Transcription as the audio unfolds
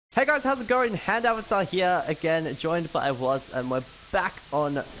Hey guys, how's it going? Hand Avatar here again, joined by Woz, and we're back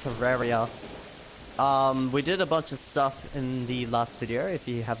on Terraria. We did a bunch of stuff in the last video. If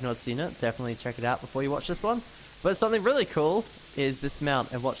you have not seen it, definitely check it out before you watch this one. But something really cool is this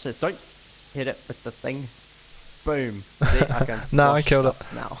mount, and watch this. Don't hit it with the thing. Boom. See, I can No, I killed it.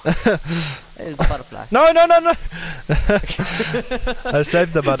 Now. It's a butterfly. No! I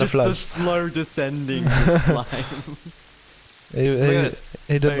saved the butterflies. Just the slow descending slime.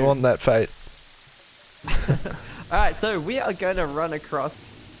 He didn't want that fate. Alright, so we are going to run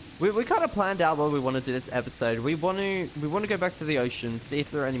across... We kind of planned out what we want to do this episode. We want to go back to the ocean, see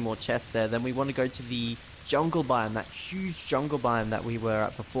if there are any more chests there. Then we want to go to the jungle biome, that huge jungle biome that we were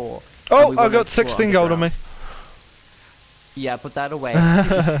at before. Oh, I got 16 gold on me. Yeah, put that away.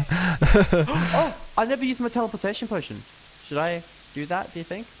 Oh, I never used my teleportation potion. Should I do that, do you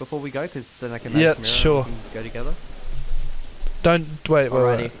think, before we go? Because then I can make mirror sure. and we can go together. Don't wait.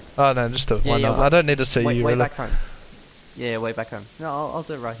 Oh no, just do it. Why not? I don't need to see you. Way really. back home. Yeah, way back home. No, I'll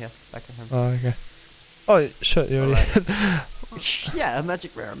do it right here. Back at home. Oh, okay. Oh shit, you already. Yeah, a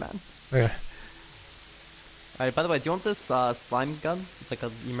magic mirror, man. Okay. Alright, by the way, do you want this slime gun? It's like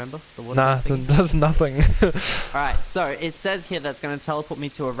a, you remember the water? Nah, it does nothing. Alright, so it says here that's going to teleport me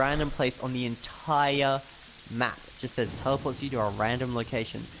to a random place on the entire map. It just says teleports you to a random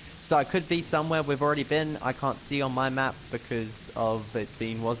location. So I could be somewhere we've already been. I can't see on my map because of it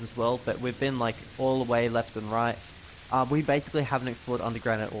being Woz's world, but we've been like all the way left and right. We basically haven't explored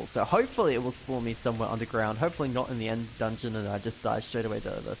underground at all. So hopefully it will spawn me somewhere underground. Hopefully not in the end dungeon and I just die straight away to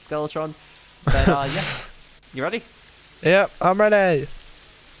the Skeletron. But yeah. You ready? Yep, I'm ready.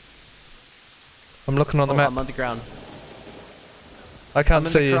 I'm looking on the map. I'm underground. I can't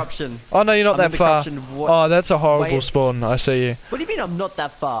see you. Corruption. Oh no, you're not that far. Oh, that's a horrible spawn. I see you. What do you mean I'm not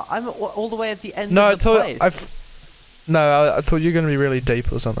that far? I'm all the way at the end of the place. I thought you were going to be really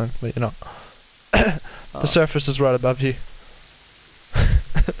deep or something, but you're not. The surface is right above you.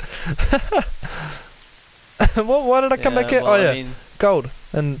 Why did I come back here? Well, oh yeah, I mean, gold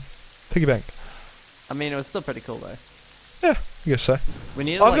and piggy bank. I mean, it was still pretty cool though. Yeah, I guess so. We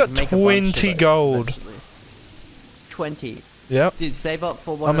need to, I've like, got 20 gold. Eventually. 20. Yep. Dude, save up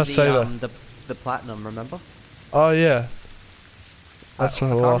for one of the platinum, remember? Oh yeah. That's I a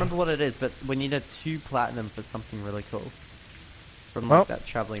can't lot. remember what it is, but we needed 2 platinum for something really cool. From like that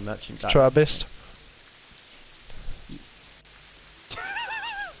traveling merchant guy. Try our best.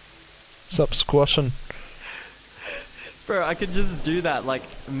 Stop squashing. Bro, I could just do that like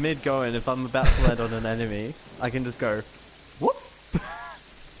mid-going if I'm about to land on an enemy. I can just go, whoop!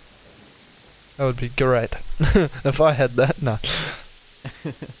 That would be great. If I had that, no.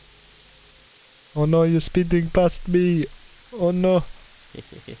 Oh no, you're speeding past me. Oh no.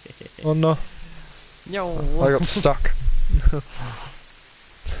 Oh no. Yo. I got stuck.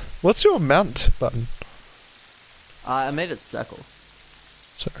 What's your mount button? I made it circle.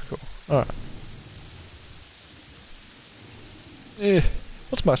 Circle. Alright. Yeah.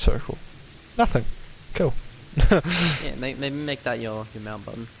 What's my circle? Nothing. Cool. Yeah, maybe make that your mount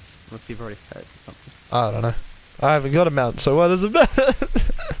button. Unless you've already set it to something. I don't know. I haven't got a mount, so what does it matter?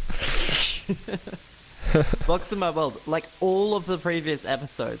 Welcome to my world. Like all of the previous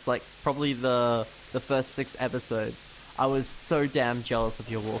episodes, like probably the first 6 episodes, I was so damn jealous of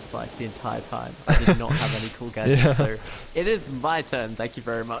your wall spikes the entire time. I did not have any cool gadgets, Yeah. so it is my turn. Thank you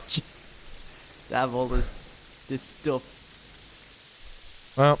very much. To have all this stuff.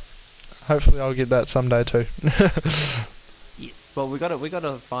 Well, hopefully I'll get that someday too. Yes. Well, we gotta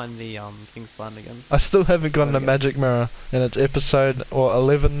find the King Slime again. I still haven't gotten a magic mirror, and it's episode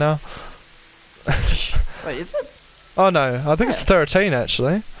 11 now. Wait, is it? Oh no, I think it's 13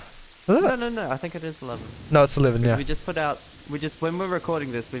 actually. Is it? No. I think it is 11. No, it's 11. Yeah. We just put out. When we're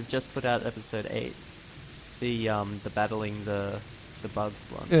recording this, we've just put out episode 8. The battling the bug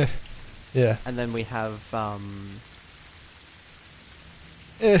one. Yeah. Yeah. And then we have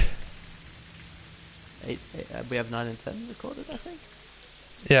Yeah. 8 we have 9 and 10 recorded, I think.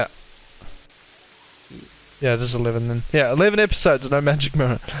 Yeah. Yeah, it is 11 then. Yeah, 11 episodes, no magic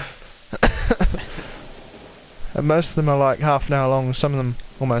mirror. And most of them are like half an hour long, some of them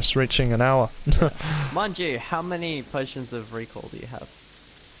almost reaching an hour. Mind you, how many potions of recall do you have?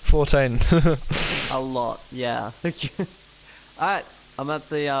 14. A lot, yeah. Alright, I'm at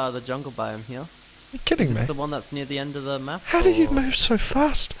the jungle biome here. You're kidding Is me? this the one that's near the end of the map? How do you move so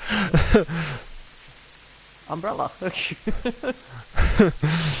fast? Umbrella.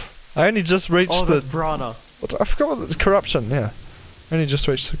 I only just reached oh, the... that's Brana. What, I forgot what the corruption, yeah. I only just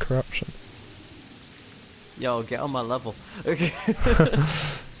reached the corruption. Yo, get on my level. Okay.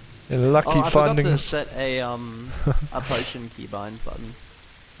 You're lucky I finding forgot to this. set a potion keybind button.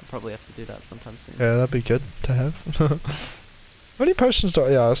 I'll probably have to do that sometime soon. Yeah, that'd be good to have. How many potions do I...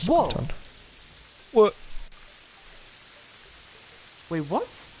 Yeah, that's Whoa! a ton. What? Wait, what?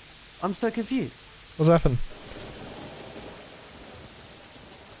 I'm so confused. What's happened?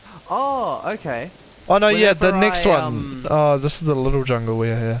 Oh, okay. Oh no, yeah, the Whenever next I, one. Oh, this is the little jungle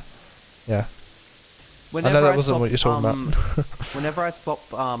we're here. Yeah. I know that wasn't what you're talking about. Whenever I swap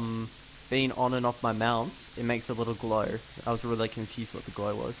being on and off my mount, it makes a little glow. I was really confused what the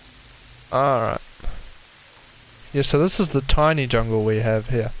glow was. Alright. Yeah, so this is the tiny jungle we have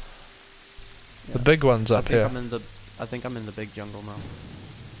here. Yeah. The big one's up here. I think I'm in the big jungle now.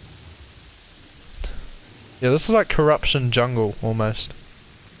 Yeah, this is like corruption jungle almost.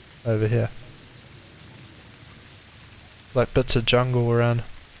 Over here. Like bits of jungle around.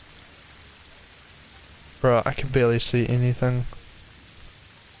 Bro, I can barely see anything.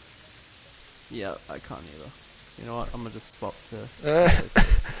 Yeah, I can't either. You know what? I'm gonna just swap to.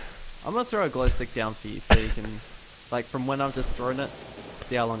 I'm gonna throw a glow stick down for you so you can, like, from when I've just thrown it,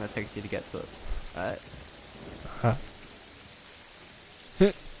 see how long it takes you to get to it. Alright? Huh.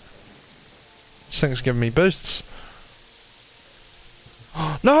 This thing's giving me boosts.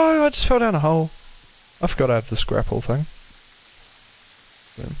 No, I just fell down a hole. I forgot I have this grapple thing.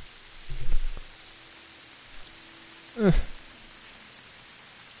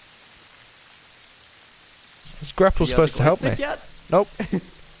 This grapple's supposed to help me. Yet? Nope.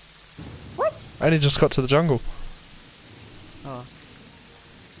 What? I only just got to the jungle. Oh.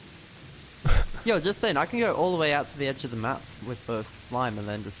 Yo, just saying, I can go all the way out to the edge of the map with the slime and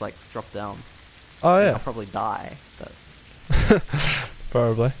then just like drop down. Oh yeah. I'll probably die, but...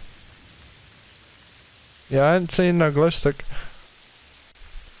 Probably. Yeah, I ain't seen no glow stick.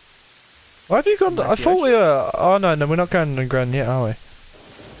 Why have you gone? I thought we were. Oh no, we're not going underground yet, are we?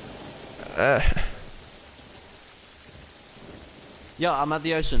 Yeah, I'm at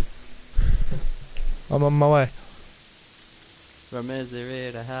the ocean. I'm on my way. From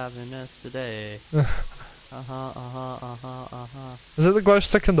misery to happiness today. Is it the glow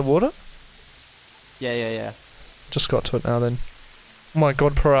stick in the water? Yeah. Just got to it now then. Oh my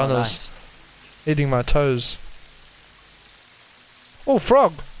god, piranhas. Oh, nice. Eating my toes. Oh,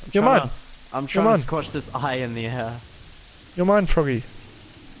 frog! You're mine! I'm trying to squash this eye in the air. You're mine, froggy.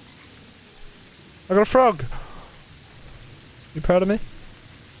 I got a frog! You proud of me?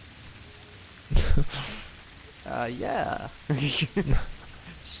 Yeah.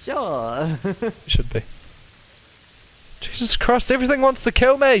 Sure. You should be. Jesus Christ, everything wants to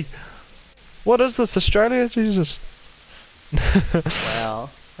kill me! What is this, Australia? Jesus. Well,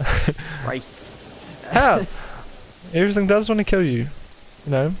 racist. How? Everything does want to kill you.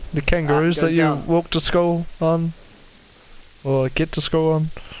 You know, the kangaroos that you walk to school on. Or get to school on.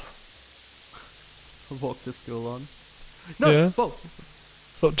 Walk to school on. No! Yeah. Whoa.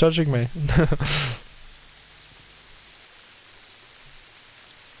 Stop judging me.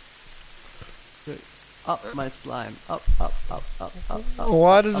 Up my slime. Up.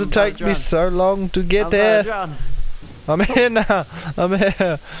 Why does it take me so long to get there? I'm here now. I'm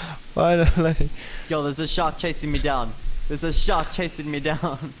here. Finally. Yo, there's a shark chasing me down. There's a shark chasing me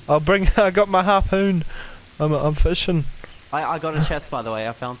down. I got my harpoon. I'm fishing. I got a chest, by the way.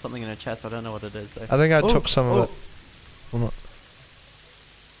 I found something in a chest. I don't know what it is though. I think I took some of it. Or not.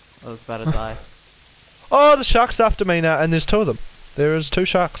 I was about to die. Oh, the shark's after me now, and there's two of them. There is 2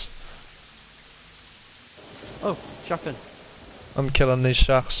 sharks. Oh, shotgun. I'm killing these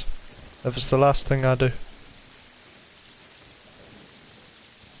sharks. If it's the last thing I do.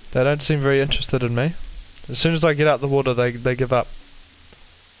 They don't seem very interested in me. As soon as I get out the water, they give up.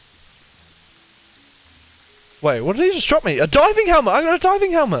 Wait, what did he just drop me? A diving helmet! I got a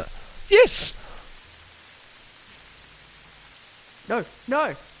diving helmet! Yes! No.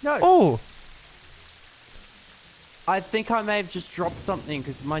 Oh! I think I may have just dropped something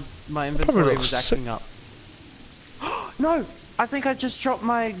because my inventory was acting up. No! I think I just dropped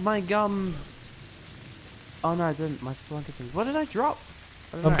my gum. Oh no, I didn't. My spelunker thing. What did I drop?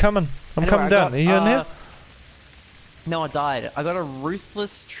 I'm coming. I'm coming down. Are you in here? No, I died. I got a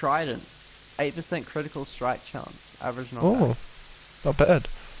Ruthless Trident. 8% critical strike chance. Average knockback. Oh, not bad.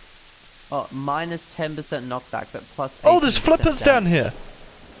 Oh, minus 10% knockback, but plus 18% Oh, there's flippers down here.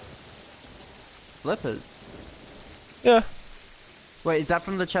 Flippers? Yeah. Wait, is that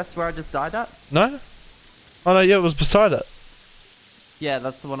from the chest where I just died at? No? Oh no, yeah, it was beside it. Yeah,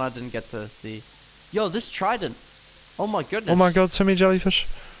 that's the one I didn't get to see. Yo, this trident. Oh my goodness. Oh my god, so many jellyfish.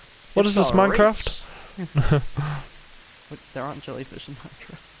 What is this, Minecraft? But there aren't jellyfish in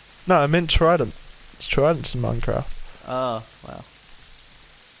Minecraft. No, I meant trident. It's tridents in Minecraft. Oh, wow.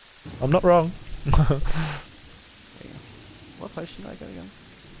 I'm not wrong. What potion did I get again?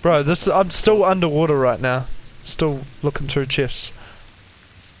 Bro, I'm still underwater right now. Still looking through chests.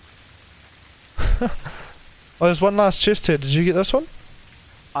 Oh, there's one last chest here. Did you get this one?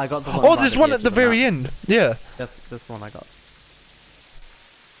 I got the one. Oh, there's one at the very end. Yeah. That's this one I got.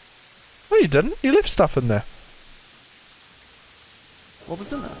 No, you didn't. You left stuff in there. What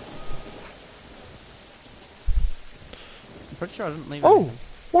was in there? I'm pretty sure I didn't leave Oh, anything.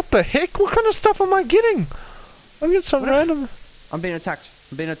 what the heck? What kind of stuff am I getting? I'm getting some random... I'm being attacked.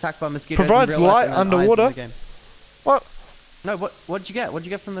 I'm being attacked by mosquitoes. Provides in real life light and then underwater. eyes in the game. What? No, what'd you get? What'd you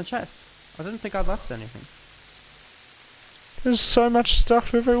get from the chest? I didn't think I left anything. There's so much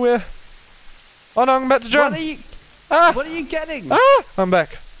stuff everywhere. Oh no, I'm about to drown. What are you... Ah! What are you getting? Ah! I'm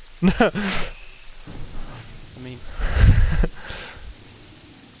back. I mean...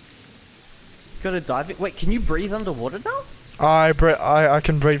 Gotta dive it. Wait, can you breathe underwater now? I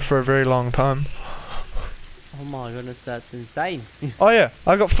can breathe for a very long time. Oh my goodness, that's insane. Oh yeah,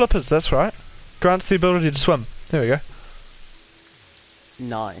 I got flippers, that's right. Grants the ability to swim. There we go.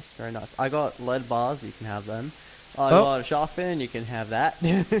 Nice, very nice. I got lead bars, you can have them. I got a shark fin, you can have that.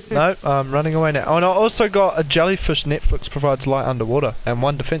 No, I'm running away now. Oh, and I also got a jellyfish. Netflix provides light underwater and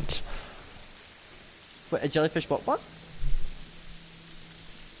 1 defense. Wait, a jellyfish what?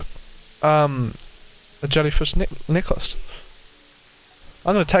 A jellyfish necklace.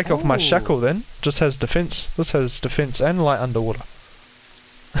 I'm gonna take off my shackle then. Just has defense. This has defense and light underwater.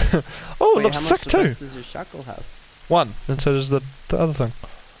 Oh, it looks sick too. How much does your shackle have? 1, and so does the other thing.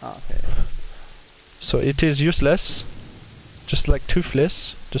 Oh, okay. So it is useless. Just like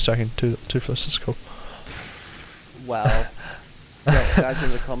Toothless. Just joking, Toothless is cool. Wow. Yeah, guys in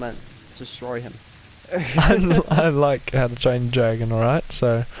the comments, destroy him. I like How to Train Your Dragon, alright?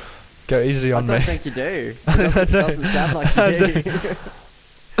 So, go easy on me. I don't think you do. It doesn't sound like you do.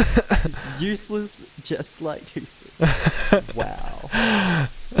 Useless, just like Toothless. Wow.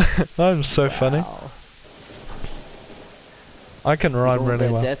 I'm so funny. I can rhyme really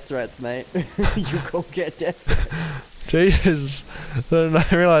well. Death threats, mate. You go get death threats. Jeez. Then I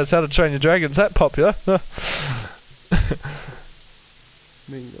realise How to Train Your Dragon's that popular. I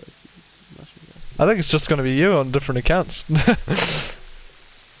think it's just going to be you on different accounts.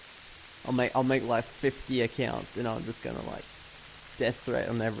 I'll make like 50 accounts and I'm just gonna like death threat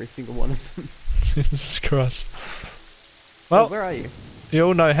on every single one of them. Jesus Christ. Well, where are you? You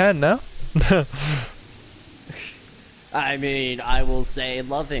all know Han now. I mean, I will say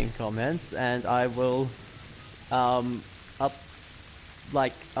loving comments and I will up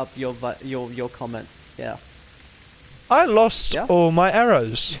your comment. Yeah. I lost all my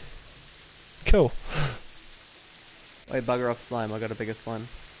arrows. Cool. Wait, bugger off slime. I got a bigger slime.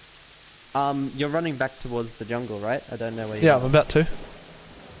 You're running back towards the jungle, right? I don't know where you are. Yeah, I'm about to.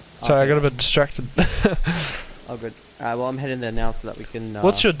 Sorry, I got a bit distracted. Oh, good. Well, I'm heading there now so that we can...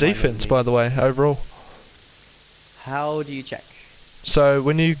 What's your defense, by the way, overall? How do you check? So,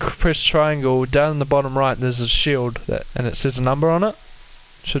 when you press triangle, down in the bottom right, there's a shield, and it says a number on it.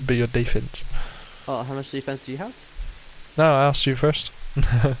 Should be your defense. Oh, how much defense do you have? No, I asked you first.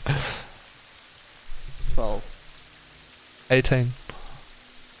 12. 18.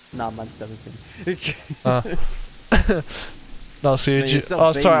 Nah, mine's 17. No, so you...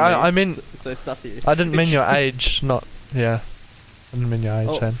 Oh, sorry, I mean... So stuffy. I didn't mean your age, not... Yeah. I didn't mean your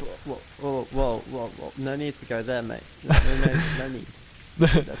age, then. Whoa. No need to go there, mate. No need.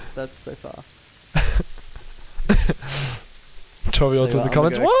 That's so far. 12-year-olds in the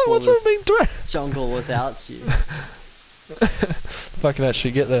comments, what? What's wrong being doing? Jungle without you. If I can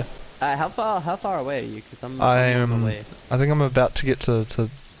actually get there. How far away are you? Because I'm on away. I think I'm about to get to I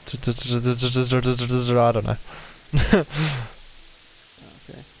don't know. Okay.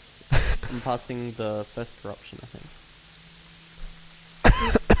 I'm passing the first corruption, I think.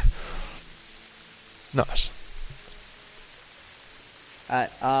 Nice.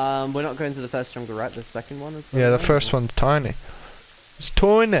 Alright, we're not going to the first jungle, right? The second one is. Yeah, the first one's tiny. It's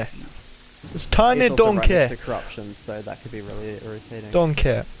tiny. It's tiny. It's also don't right care. next to corruption, so that could be really irritating. Don't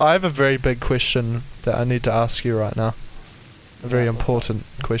care. I have a very big question that I need to ask you right now. A very important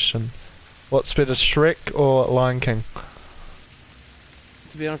question. What's better, Shrek or Lion King?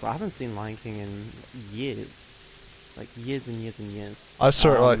 To be honest, I haven't seen Lion King in years. Like years and years and years. I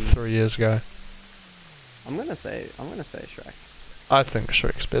saw it like 3 years ago. I'm gonna say Shrek. I think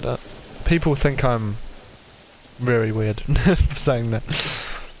Shrek's better. People think I'm very weird for saying that.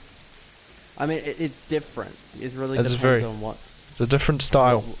 I mean, it's different. It really depends on what. It's a different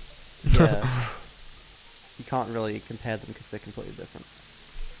style. Yeah. You can't really compare them because they're completely different.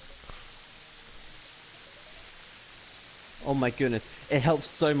 Oh my goodness! It helps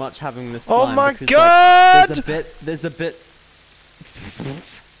so much having this slime. Oh my because, god! Like, there's a bit.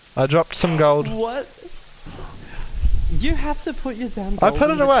 I dropped some gold. What? You have to put your damn I gold put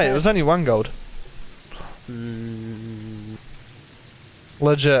in it the away. It chest. was only 1 gold.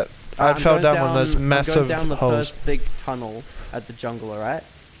 Legit. I fell down one of those massive I'm going down the holes. first big tunnel at the jungle, alright?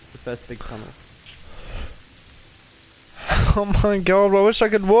 The first big tunnel. Oh my god, I wish I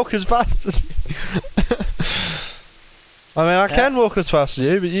could walk as fast as you. I mean, I can walk as fast as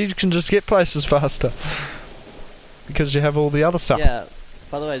you, but you can just get places faster. Because you have all the other stuff. Yeah,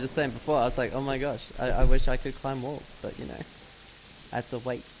 by the way, just saying before, I was like, oh my gosh, I wish I could climb walls, but you know, I have to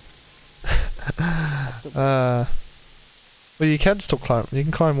wait. Well, you can still climb. You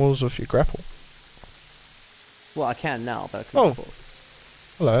can climb walls with your grapple. Well, I can now, but I couldn't before.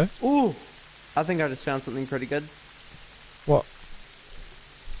 Hello. Ooh! I think I just found something pretty good. What?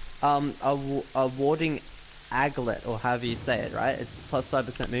 A warding aglet, or however you say it, right? It's plus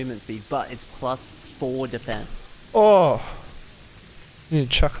 5% movement speed, but it's plus 4 defense. Oh! You need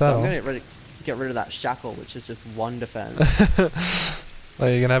to chuck that So I'm on. gonna get rid of that shackle, which is just 1 defense. Well,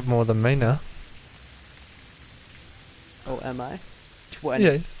 you're gonna have more than me now. Oh, am I? 20.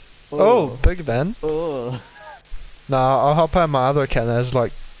 Yeah. Oh, big man. Oh. Nah, I'll hop on my other account that has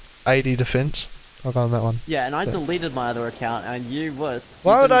like 80 defense. I'll go on that one. Yeah, and I deleted my other account, and you was.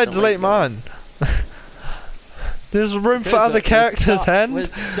 Why would I delete mine? There's room for other characters, and We're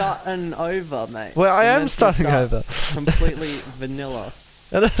starting over, mate. well, I am starting over. Completely vanilla.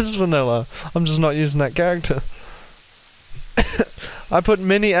 It is vanilla. I'm just not using that character. I put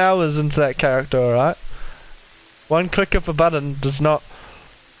many hours into that character, alright? One click of a button does not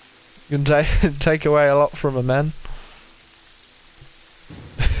take away a lot from a man.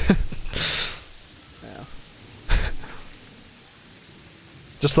 Yeah.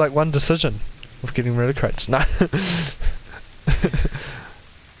 Just like one decision of getting rid of crates. No.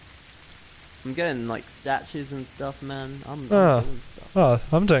 I'm getting like statues and stuff, man. I'm Oh. doing stuff. Oh,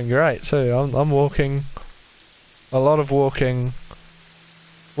 I'm doing great too. I'm walking. A lot of walking.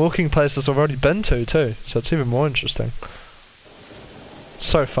 Walking places I've already been to too, so it's even more interesting.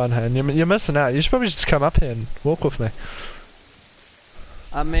 So fun, Han. You're missing out. You should probably just come up here and walk with me.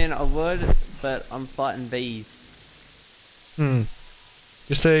 I mean, I would, but I'm fighting bees. You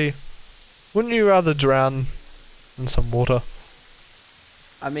see, wouldn't you rather drown in some water?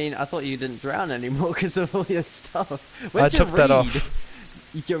 I mean, I thought you didn't drown anymore because of all your stuff. I Where's your took that reed?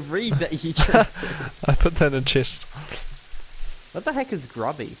 off. Your reed that you drank. I put that in a chest. What the heck is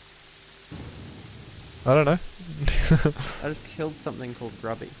grubby? I don't know. I just killed something called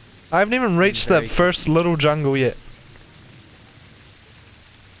grubby. I haven't even reached that first little jungle yet.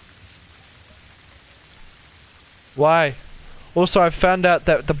 Why? Also, I found out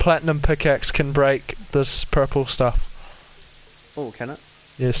that the platinum pickaxe can break this purple stuff. Oh, can it?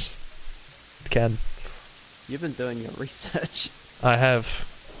 Yes, it can. You've been doing your research. I have.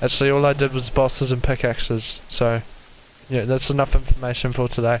 Actually, all I did was bosses and pickaxes, so yeah, that's enough information for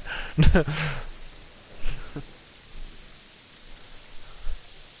today.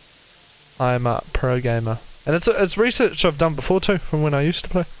 I'm a pro gamer, and it's research I've done before too, from when I used to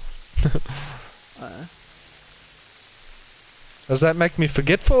play. Does that make me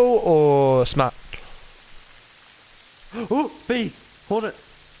forgetful or smart? Oh, bees! Hornets!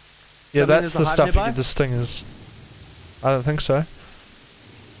 Yeah, Does that mean that's there's a the hive stuff you nearby? get the stingers. I don't think so.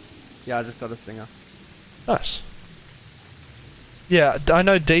 Yeah, I just got a stinger. Nice. Yeah, I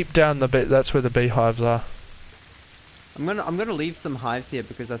know deep down the bit that's where the beehives are. I'm gonna leave some hives here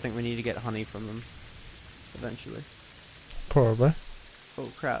because I think we need to get honey from them. Eventually. Probably. Oh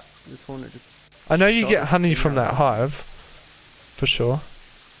crap, this hornet just... I know you shot get a honey stinger from that out. hive. For sure.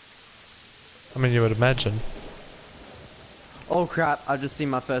 I mean, you would imagine. Oh crap, I've just seen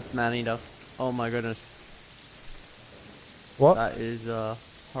my first man-eater. Oh my goodness. What? That is a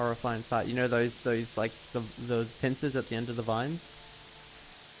horrifying sight. You know those like the pincers at the end of the vines?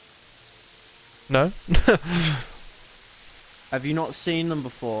 No? Have you not seen them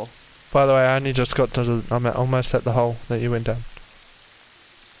before? By the way, I only just got to the... I'm almost at the hole that you went down.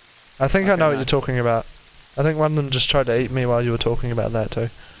 I think I Okay, know what nice. you're talking about. I think one of them just tried to eat me while you were talking about that too.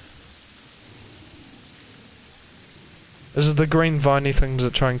 This is the green viney things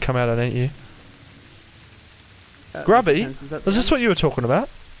that try and come out and eat you. Grubby? Pincers at the Is this end? what you were talking about?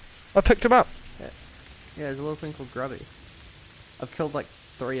 I picked him up. Yeah, there's a little thing called grubby. I've killed like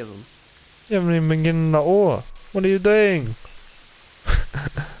 3 of them. You haven't even been getting the ore. What are you doing?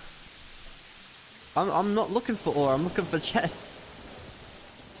 I'm not looking for ore, I'm looking for chests.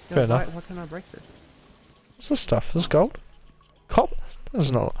 Fair Yo, enough. why can't I break this? What's this stuff? Is this gold? Cop? That's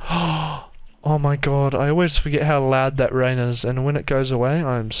not... Oh my god, I always forget how loud that rain is, and when it goes away,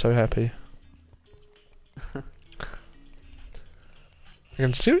 I'm so happy.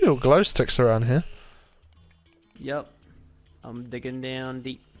 can see your glow sticks around here. Yep. I'm digging down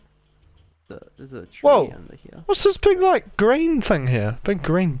deep. There's a tree Whoa. under here. What's this big, like, green thing here? Big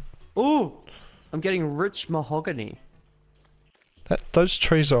green. Ooh! I'm getting rich mahogany. Those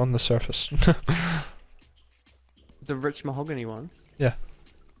trees are on the surface. The rich mahogany ones? Yeah.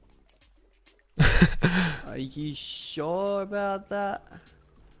 Are you sure about that?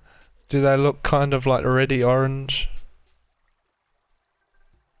 Do they look kind of like reddy orange?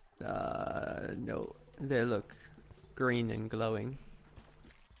 No. They look green and glowing.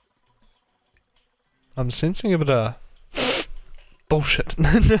 I'm sensing a bit of bullshit.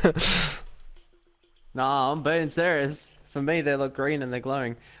 Nah, I'm being serious. For me, they look green and they're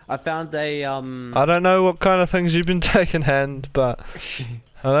glowing. I found a, I don't know what kind of things you've been taking, Hand, but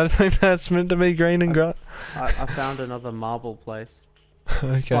I don't think that's meant to be green and grow. I found another marble place.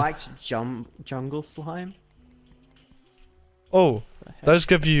 Okay. Spiked jungle slime. Oh, those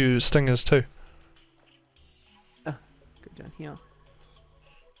give you stingers too. Go down here.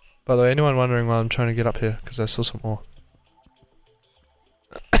 By the way, anyone wondering why I'm trying to get up here? Because I saw some more.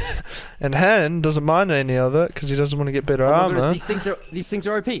 And Han doesn't mind any of it because he doesn't want to get better Oh my armor. goodness, these things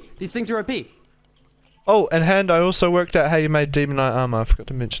are OP. These things are OP. Oh, and Han, I also worked out how you made Demonite armor. I forgot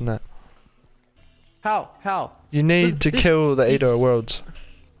to mention that. How? You need to kill the Eater of Worlds.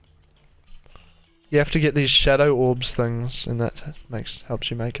 You have to get these shadow orbs things, and that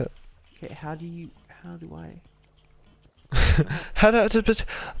helps you make it. Okay, how do I? How do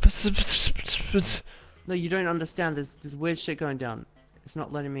No, you don't understand. There's weird shit going down. It's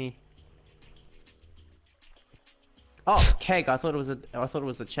not letting me. Oh, keg! I thought it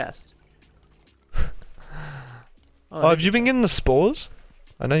was a chest. Oh, have you been getting the spores?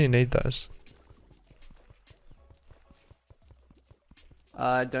 I know you need those.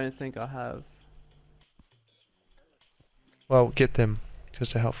 I don't think I have. Well, get them,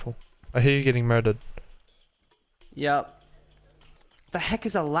 because they're helpful. I hear you getting murdered. Yep. The heck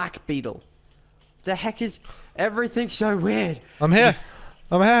is a lack beetle? The heck is everything's so weird. I'm here.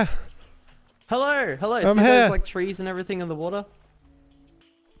 I'm here. Hello. I'm See here. those like trees and everything in the water?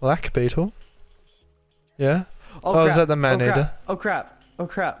 Black beetle. Yeah. Oh, Oh, crap. is that the man-eater? Oh crap.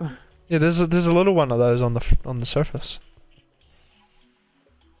 Yeah, there's a little one of those on the surface.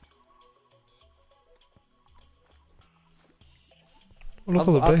 Look at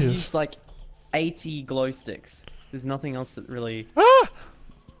all the I've bees. used like 80 glow sticks. There's nothing else that really. Ah!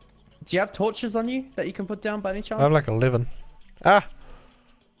 Do you have torches on you that you can put down by any chance? I have like 11. Ah!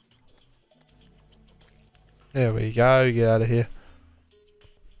 There we go. Get out of here.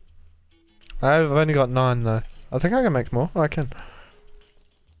 I've only got 9 though. I think I can make more. I can.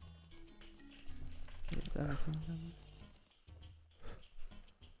 Is there anything down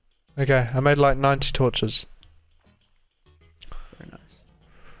Okay, I made like 90 torches. there? Very nice.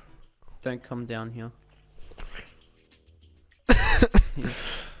 Don't come down here.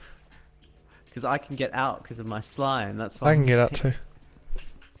 Because I can get out because of my slime. That's why I can get out too. I'm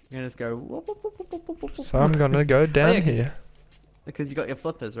gonna just go. Whoop, whoop, whoop, whoop, whoop, whoop, So I'm gonna go down yeah, here. Because you got your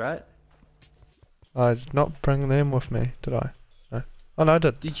flippers, right? I did not bring them with me, did I? No. Oh no, I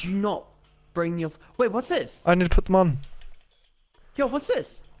did. Did you not bring your? Wait, what's this? I need to put them on. Yo, what's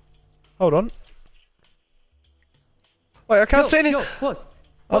this? Hold on. Wait, I can't see any. Yo, what?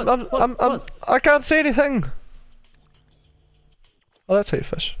 I can't see anything. Oh, that's how you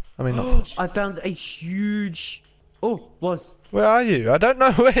fish. I mean, not fish. I found a huge. Oh, was. Where are you? I don't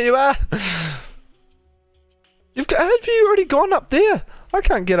know where you are. Have you already gone up there? I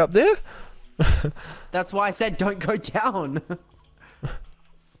can't get up there. That's why I said don't go down.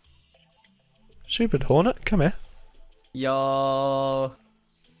 Stupid hornet, come here. Yo.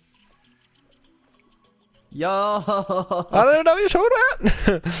 I don't know what you're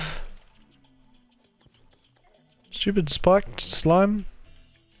talking about. Stupid spiked slime.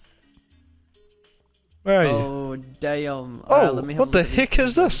 Where are you? Oh damn! Oh, Alright, let me have what a the look at these heck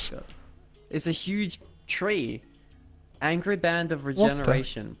is things I've this? got. It's a huge tree. Angry Band of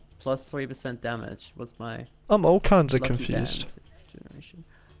Regeneration. Plus 3% damage was my I'm all kinds of lucky confused. band generation.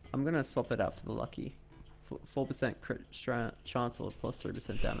 I'm gonna swap it out for the lucky. 4% crit chance or plus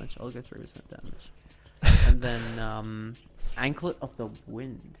 3% damage. I'll go 3% damage. And then Anklet of the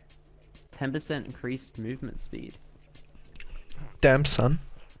Wind. 10% increased movement speed. Damn son.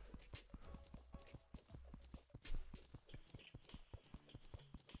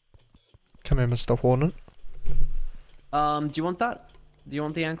 Come here, Mr. Hornet. Do you want that? Do you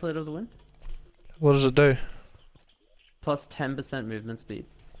want the Anklet of the Wind? What does it do? Plus 10% movement speed.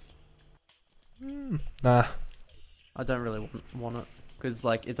 Nah. I don't really want it. Because,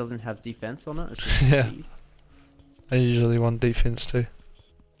 like, it doesn't have defense on it. It's just Yeah. speed. I usually want defense too.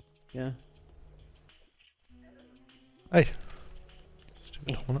 Yeah. Hey.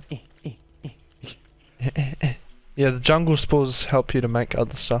 Stupid hornet. Yeah, the jungle spores help you to make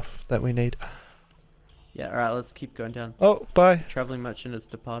other stuff that we need. Yeah, alright, let's keep going down. Oh, bye. Traveling merchant has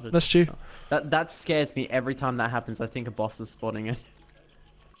departed. Missed you. Oh. That scares me every time that happens. I think a boss is spawning in.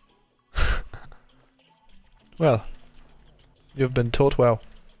 Well, you've been taught well.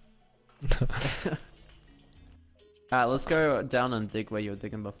 Alright, let's go down and dig where you were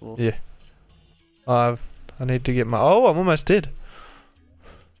digging before. Yeah. I need to get my... Oh, I'm almost dead.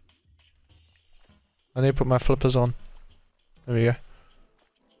 I need to put my flippers on. There we go.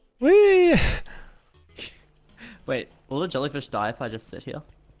 Whee! Wait, will the jellyfish die if I just sit here?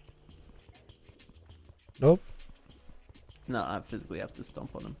 Nope. No, I physically have to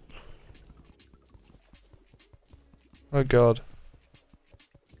stomp on him. Oh god.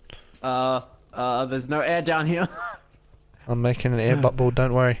 There's no air down here. I'm making an air bubble,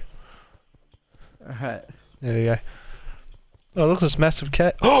 don't worry. Alright. There we go. Oh, look at this massive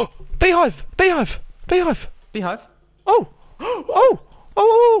cat. Oh! Beehive! Beehive! Beehive! Beehive? Oh! Oh!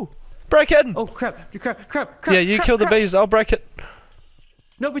 Oh! Break it in! Oh crap! Crap! Yeah, you kill the bees, I'll break it.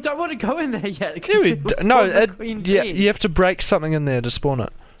 No, we don't want to go in there yet. Yeah, we no, yeah, you have to break something in there to spawn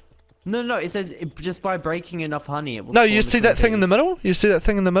it. No, it says just by breaking enough honey it will No, spawn you the see queen that thing bee. in the middle? You see that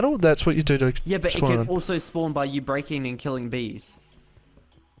thing in the middle? That's what you do to Yeah, but it spawn can it. also spawn by you breaking and killing bees.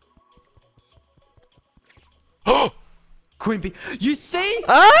 Oh! Queen bee. You see?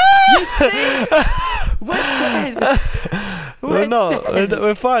 Ah! You see? We're dead. We're not. dead.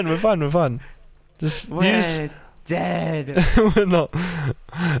 We're fine. We're fine. We're fine. Just We're dead. We're not.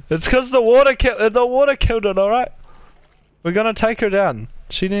 It's because the water killed it. All right. We're gonna take her down.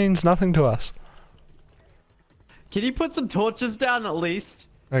 She means nothing to us. Can you put some torches down at least?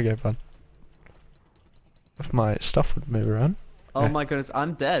 Okay, fine. If my stuff would move around. Oh my goodness,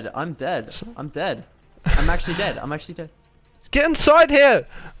 I'm dead. I'm dead. I'm dead. I'm actually dead. I'm actually dead. Get inside here!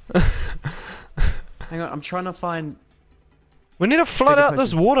 Hang on, I'm trying to find... We need to flood Bigger out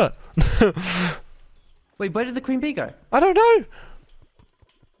this potions. water. Wait, where did the queen bee go? I don't know.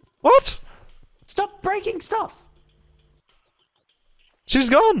 What? Stop breaking stuff! She's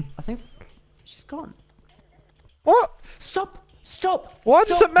gone. I think she's gone. What? Stop! Stop! Why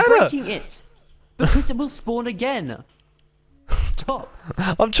does it matter? Breaking it! Because it will spawn again. Stop!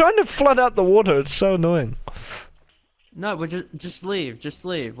 I'm trying to flood out the water. It's so annoying. No, we're just leave. Just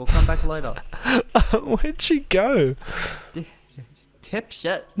leave. We'll come back later. Where'd she go? Tip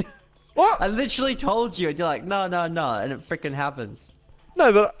shit. What? I literally told you, and you're like, no, and it freaking happens.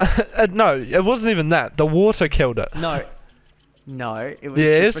 No, but no, it wasn't even that. The water killed it. No, it was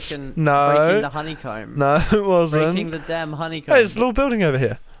Yes, the freaking no. breaking the honeycomb. No, it wasn't. Breaking the damn honeycomb. Hey, there's a little building over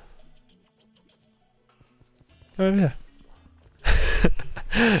here. Go over here.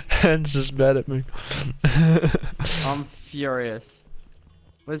 Han's just mad at me. I'm furious.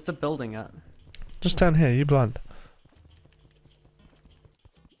 Where's the building at? Just down here, you blind.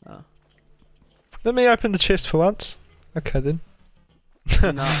 Oh. Let me open the chest for once. Okay then.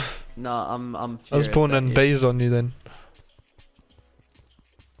 No, I'm furious. I was pulling at in you. bees on you then.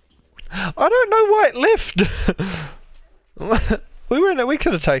 I don't know why it left. We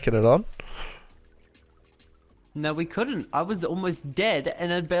could have taken it on. No, we couldn't. I was almost dead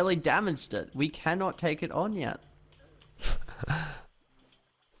and had barely damaged it. We cannot take it on yet.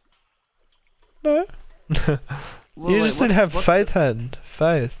 No. Well, You wait, just didn't have what's faith,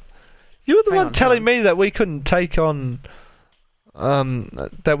 Faith. You were the Hang one on, telling hang me that we couldn't take on.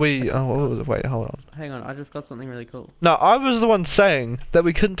 That we. Oh, what was it? Wait, hold on. Hang on, I just got something really cool. No, I was the one saying that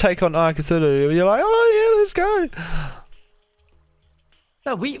we couldn't take on Cthulhu. You're like, oh yeah, let's go.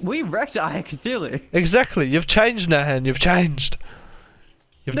 No, we wrecked Aya Cthulhu. Exactly. You've changed, Nahan. You've changed.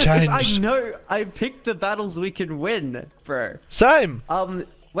 You've No, 'cause changed. I know I picked the battles we can win, bro. Same.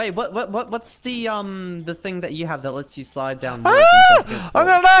 Wait, what's the thing that you have that lets you slide down? Ah! I'm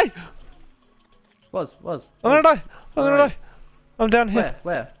gonna die. I'm gonna die. I'm gonna die. I'm down here.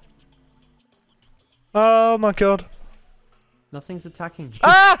 Where? Oh my god. Nothing's attacking you.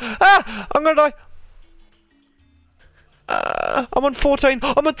 I'm gonna die. I'm on 14.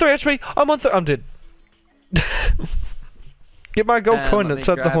 I'm on 3 HP. I'm dead. Get my gold coin Let me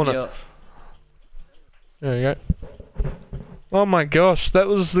inside the grab hornet. There you go. Oh my gosh,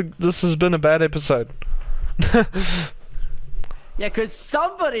 this has been a bad episode. Yeah, cause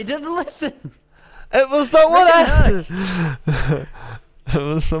somebody didn't listen. It was the water. It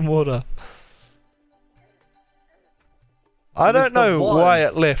was the water. I don't know why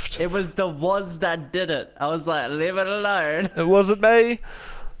it left. It was the was that did it. I was like, leave it alone. It wasn't me.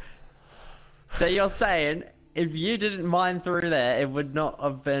 So you're saying if you didn't mine through there, it would not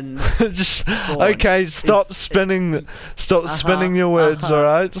have been Just spawned. okay. Stop spinning. Stop spinning your words. All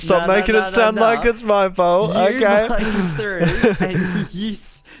right. Stop making it sound like it's my fault. You Okay. mined through, and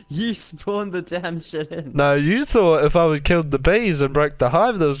you spawned the damn shit in. No, you thought if I would killed the bees and broke the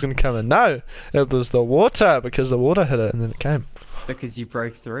hive that was going to come in. No, it was the water because the water hit it and then it came. Because you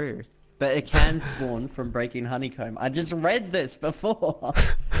broke through. But it can spawn from breaking honeycomb. I just read this before.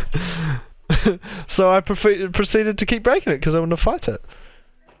 So I proceeded to keep breaking it because I wanted to fight it.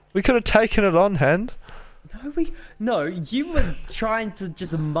 We could have taken it on hand. No, you were trying to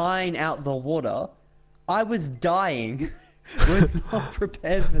just mine out the water. I was dying. We're not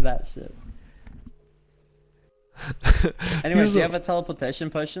prepared for that shit. Anyway, do you have a teleportation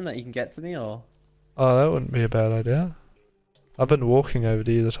potion that you can get to me, or? Oh, that wouldn't be a bad idea. I've been walking over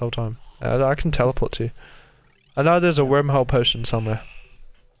to you this whole time. I can teleport to you. I know there's a wormhole potion somewhere.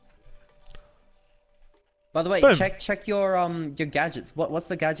 By the way, Boom. check your gadgets. What's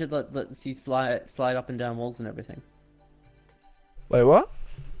the gadget that lets you slide up and down walls and everything? Wait, what?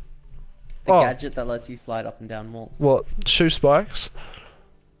 The gadget that lets you slide up and down walls. What? Shoe spikes?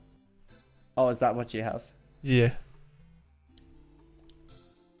 Oh, is that what you have? Yeah.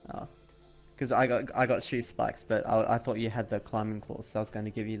 Oh, because I got shoe spikes, but I thought you had the climbing claws, so I was going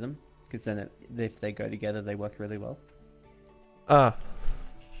to give you them. Because then if they go together, they work really well. Ah,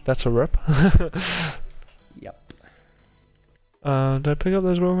 that's a rip. Yep. Did I pick up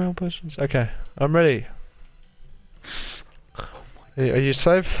those wormhole potions? Okay, I'm ready. Are you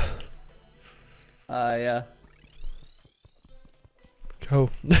safe? Yeah. Cool.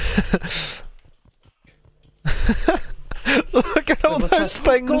 Look at all those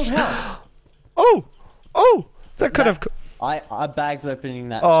things. Gold house. Oh, that could have. Our bag's opening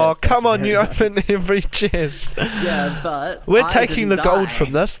that Oh, chest. come on, you open every chest. Yeah, but we're I taking the didn't gold die.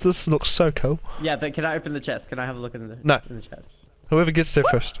 from this. This looks so cool. Yeah, but can I open the chest? Can I have a look in the No. in the chest? Whoever gets there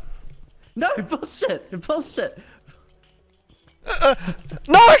first. No, bullshit! Bullshit! No,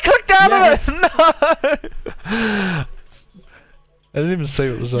 I clicked out Yes. of it. No. I didn't even see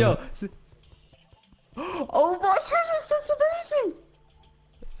what was on Yo. it. Oh my goodness, that's amazing!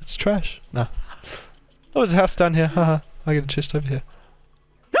 It's trash. No. Oh, there's a house down here. Haha. I get a chest over here.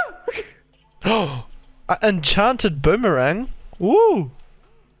 Oh, enchanted boomerang. Woo!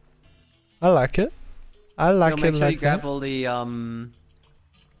 I like it. I like Make it. sure you Like grab that. all the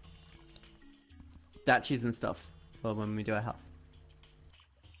statues and stuff for when we do our house.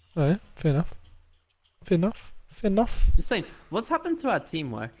 Oh, yeah. Fair enough. Fair enough. Fair enough. Just saying, what's happened to our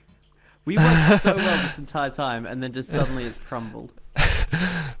teamwork? We worked so well this entire time, and then just suddenly it's crumbled.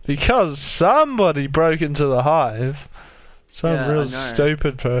 Because somebody broke into the hive. Some Yeah, I real know.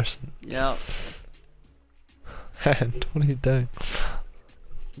 stupid person. Yep. And what are you doing?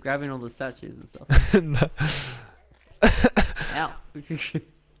 Grabbing all the statues and stuff. No. Ow.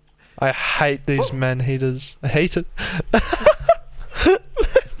 I hate these man heaters. I hate it.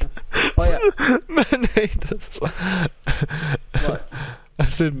 Oh yeah. Man haters. What? I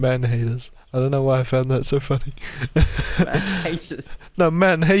said man haters. I don't know why I found that so funny. Haters. No,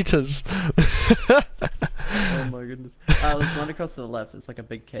 man haters. Oh my goodness. There's one across to the left. It's like a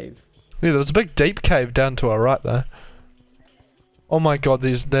big cave. Yeah, there's a big deep cave down to our right there. Oh my god,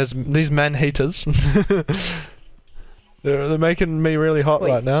 these man haters. they're making me really hot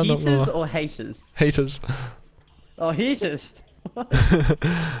Wait, right now. not gonna heaters lie. or haters? Haters. Oh, heaters.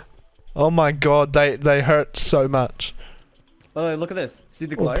 Oh my god, they hurt so much. Oh, look at this. See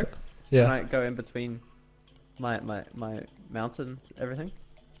the glow? Yeah. When I go in between my mountains, everything.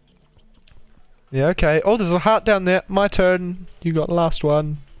 Yeah, okay. Oh, there's a heart down there. My turn. You got the last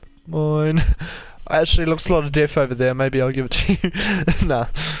one. Mine. Actually, looks a lot of death over there. Maybe I'll give it to you. Nah.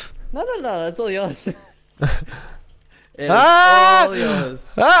 No, that's all yours. It's Ah! all yours.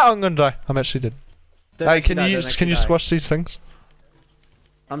 Ah, I'm gonna die. I'm actually dead. Don't Hey, actually can die, you don't actually die. squash these things?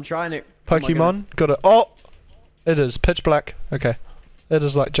 I'm trying to. Oh my Pokemon, goodness. got it. Oh, it is pitch black. Okay, it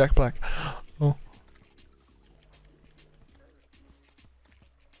is like Jack Black. Oh.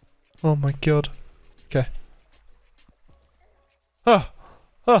 Oh my god. Okay.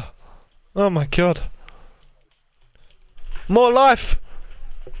 Oh my god. More life!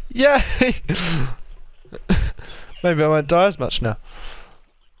 Yay! Maybe I won't die as much now.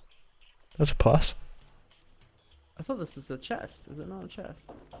 That's a plus. I thought this was a chest. Is it not a chest?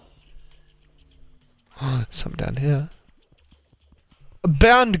 There's something down here. A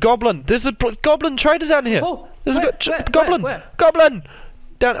bound goblin! There's a goblin trader down here! Oh! There's where, a goblin! Where? Goblin!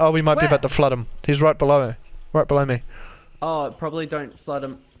 Down. Oh, we might be Where? about to flood him. He's right below me. Right below me. Oh, probably don't flood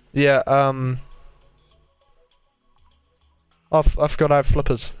him. Yeah, I forgot I have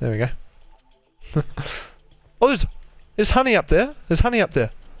flippers. There we go. Oh, there's honey up there. There's honey up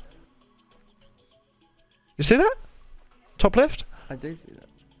there. You see that? Top left? I do see that.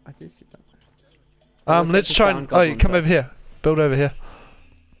 I do see that. Oh, Let's try and... Oh, you come over here. Build over here.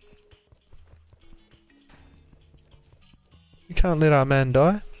 You can't let our man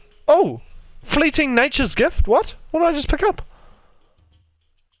die. Oh! Fleeting nature's gift? What? What did I just pick up?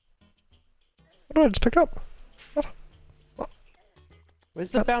 What did I just pick up? What? Where's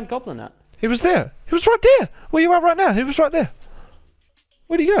the bound goblin at? He was there. He was right there. Where you are right now. He was right there.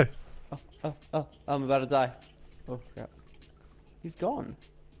 Where'd he go? Oh, I'm about to die. Oh, crap. He's gone.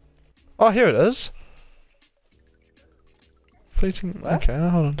 Oh, here it is. Fleeting... Where? Okay,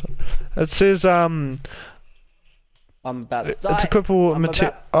 hold on. It says, I'm about to die. It's equipable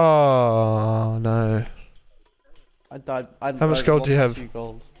material... Oh, no. I died. How much gold do you have? 2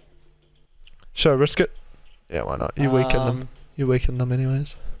 gold. Sure, risk it. Yeah, why not? You weaken them. You weaken them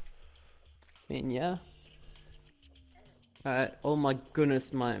anyways. I mean, yeah. Alright, oh my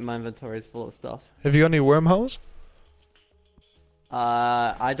goodness, my inventory is full of stuff. Have you got any wormholes?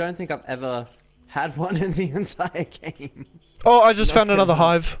 I don't think I've ever had one in the entire game. Oh, I just found another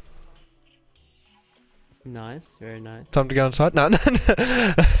hive. Nice, very nice. Time to go inside? No, no, no.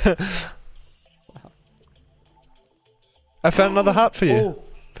 Wow. I found another heart for you. Oh.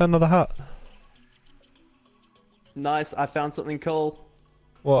 Found another heart. Nice, I found something cool.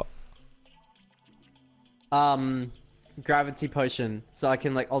 What? Gravity potion. So I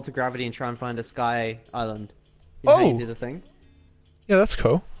can like alter gravity and try and find a sky island. You know how you do the thing? Yeah, that's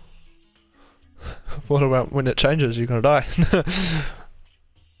cool. What about when it changes? You're gonna die.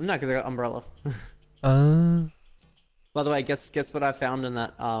 No, because I got umbrella. By the way, guess what I found in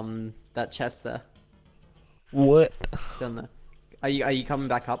that chest there. What? Down there. Are you coming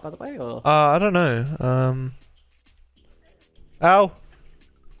back up, by the way, or? I don't know. Ow.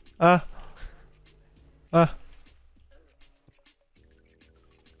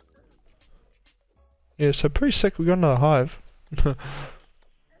 Yeah, so pretty sick. We got another hive.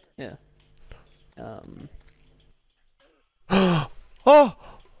 Yeah. Oh! I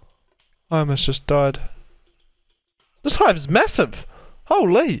almost just died. This hive's massive!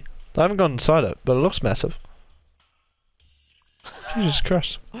 Holy! I haven't gone inside it, but it looks massive. Jesus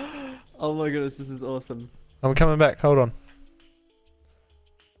Christ. Oh my goodness, this is awesome. I'm coming back, hold on.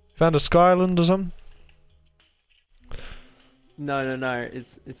 Found a sky island or something? No,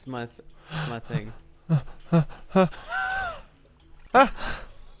 it's my thing.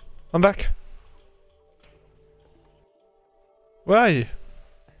 I'm back. Where are you?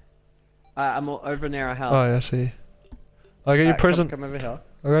 I'm over near our house. Oh, yeah, I see. I got your present. Come over here.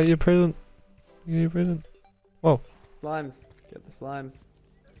 I got your present. You got your present. Whoa. Slimes. Get the slimes.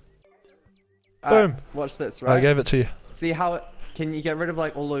 Boom. Watch this, right? I gave it to you. See how it... Can you get rid of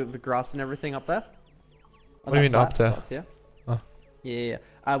like all of the grass and everything up there? What do you mean up there? Yeah. Oh. Yeah.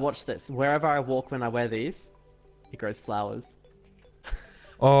 Watch this. Wherever I walk when I wear these, it grows flowers.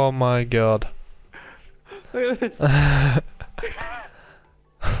 Oh my god. Look at this.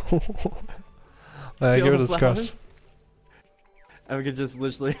 Give it a scratch. And we could just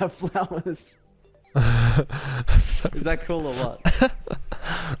literally have flowers. Is that cool or what?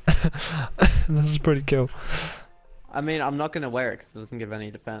 This is pretty cool. I mean, I'm not going to wear it because it doesn't give any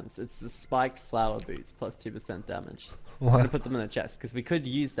defense. It's the spiked flower boots plus 2% damage. I'm going to put them in a chest because we could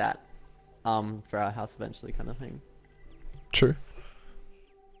use that for our house eventually kind of thing. True.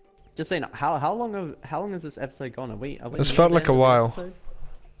 Just saying, how long has this episode gone? Are we it's felt like a while.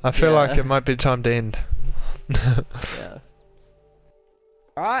 I feel like it might be time to end. Yeah.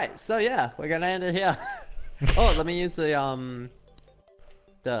 Alright, so yeah, we're gonna end it here. Oh, let me use the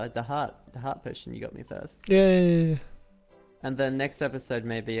heart potion you got me first. Yay! And then next episode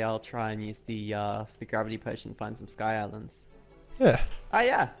maybe I'll try and use the gravity potion, find some sky islands. Yeah. Oh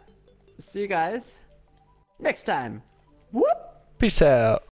yeah. See you guys next time. Whoop! Peace out.